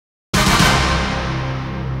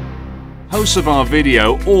Hocevar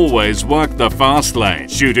Video always worked the fast lane,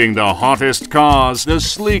 shooting the hottest cars, the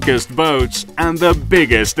sleekest boats, and the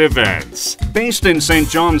biggest events. Based in St.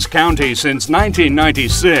 Johns County since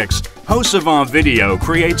 1996, Hocevar Video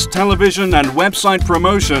creates television and website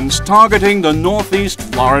promotions targeting the Northeast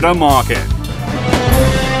Florida market.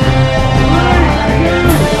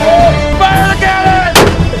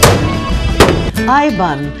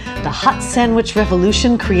 I-Bun, the hot sandwich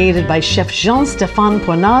revolution created by Chef Jean-Stéphane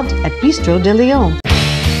Poinade at Bistro de Lyon.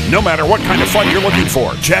 No matter what kind of fun you're looking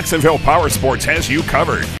for, Jacksonville Power Sports has you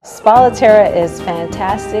covered. Spalaterra is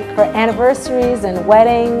fantastic for anniversaries and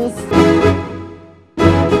weddings.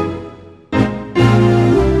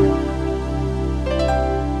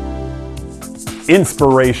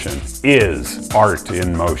 Inspiration is art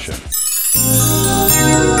in motion.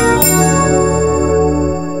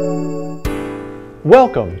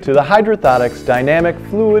 Welcome to the Hydrothotics Dynamic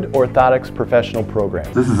Fluid Orthotics Professional Program.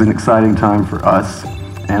 This is an exciting time for us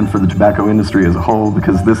and for the tobacco industry as a whole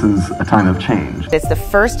because this is a time of change. It's the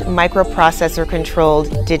first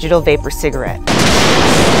microprocessor-controlled digital vapor cigarette.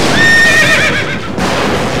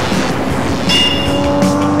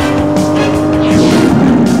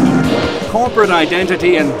 Corporate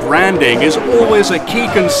identity and branding is always a key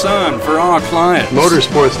concern for our clients.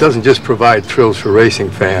 Motorsports doesn't just provide thrills for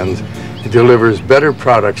racing fans, it delivers better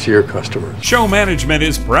products to your customers. Show management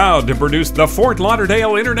is proud to produce the Fort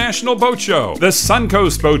Lauderdale International Boat Show, the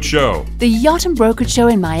Suncoast Boat Show, the Yacht and Brokerage Show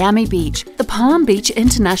in Miami Beach, the Palm Beach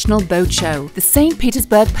International Boat Show, the St.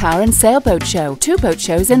 Petersburg Power and Sailboat Show, 2 boat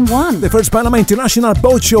shows in one. The first Panama International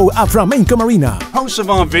Boat Show at Flamenco Marina.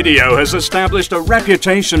 Hocevar Video has established a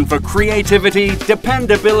reputation for creativity,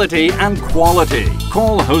 dependability, and quality.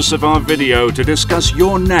 Call Hocevar Video to discuss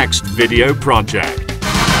your next video project.